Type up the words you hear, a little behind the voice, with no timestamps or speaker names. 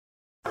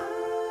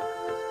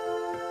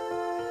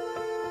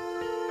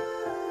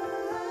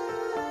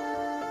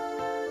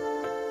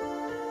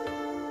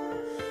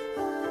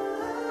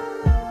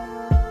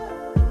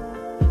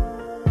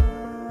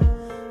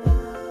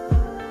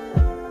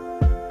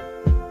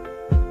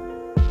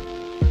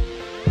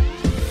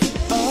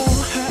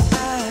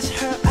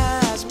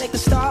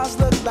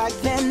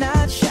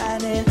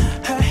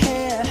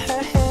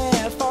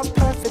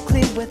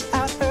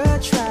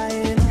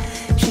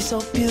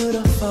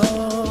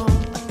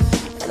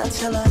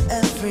tell her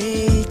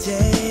every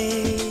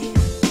day.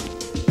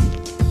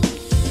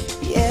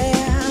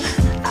 Yeah,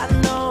 I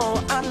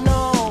know,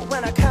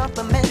 when I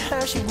compliment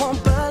her, she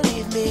won't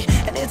believe me.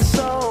 And it's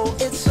so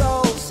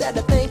sad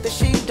to think that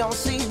she don't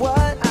see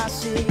what I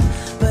see.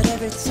 But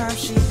every time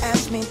she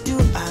asks me, do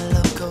I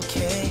look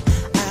okay?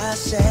 I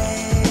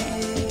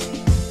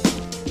say,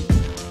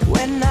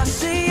 when I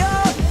see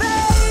your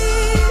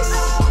face,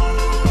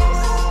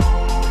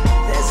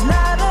 there's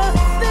not a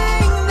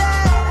thing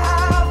that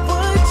I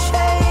would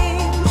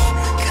change.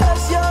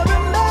 'Cause you're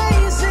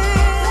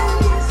amazing,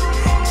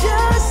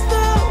 just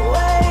the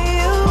way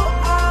you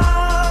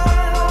are.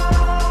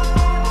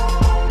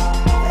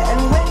 And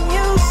when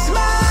you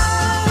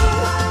smile,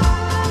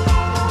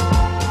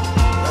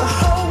 the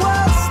whole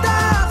world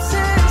stops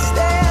and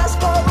stares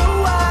for a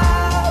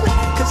while.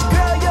 'Cause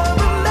girl, you're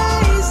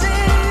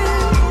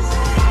amazing,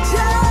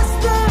 just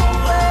the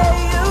way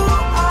you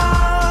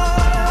are.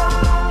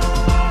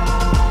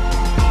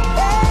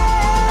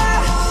 Yeah.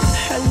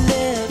 Her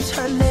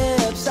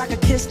lips, I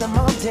could kiss them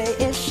all day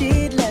if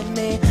she'd let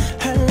me.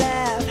 Her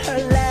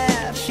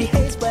laugh, she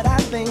hates, but I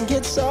think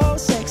it's so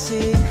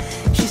sexy.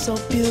 She's so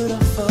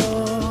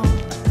beautiful,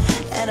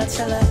 and I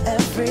tell her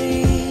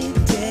every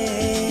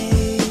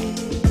day.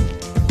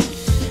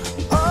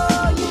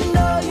 Oh, you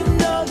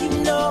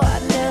know,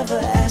 I'd never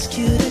ask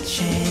you to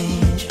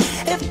change.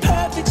 If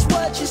perfect's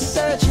what you're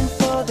searching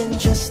for, then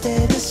just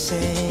stay the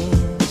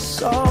same.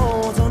 So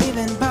don't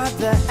even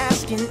bother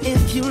asking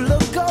if you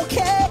look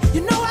okay.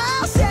 You know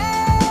I'll say,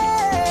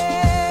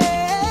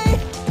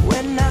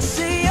 when I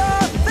see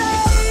your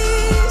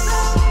face,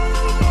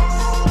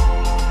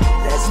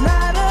 there's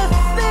not a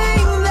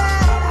thing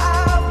that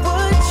I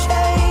would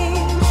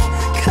change.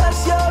 'Cause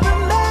you're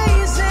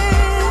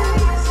amazing,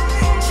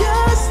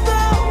 just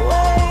the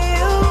way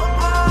you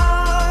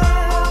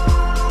are.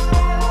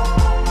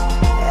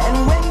 And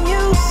when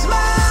you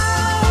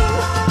smile,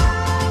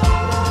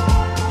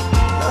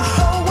 the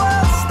whole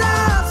world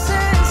stops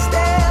and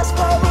stares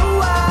for a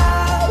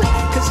while.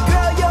 'Cause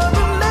girl, you're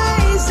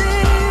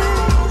amazing,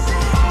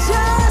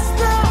 just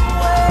the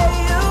way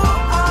you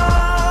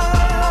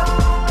are.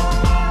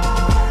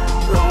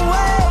 The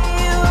way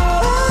you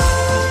are.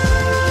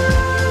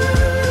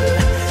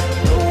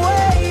 The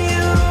way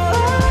you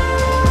are.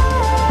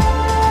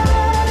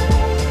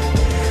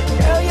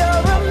 Girl,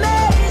 you're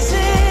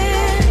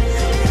amazing,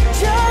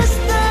 just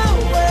the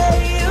way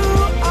you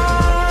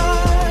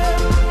are.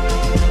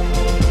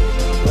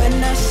 When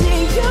I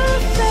see your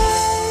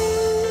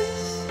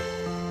face,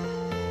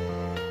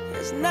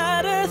 there's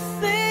not a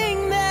thing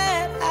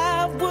that I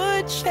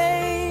would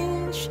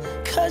change.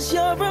 'Cause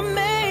you're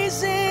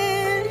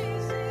amazing,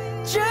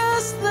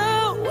 just the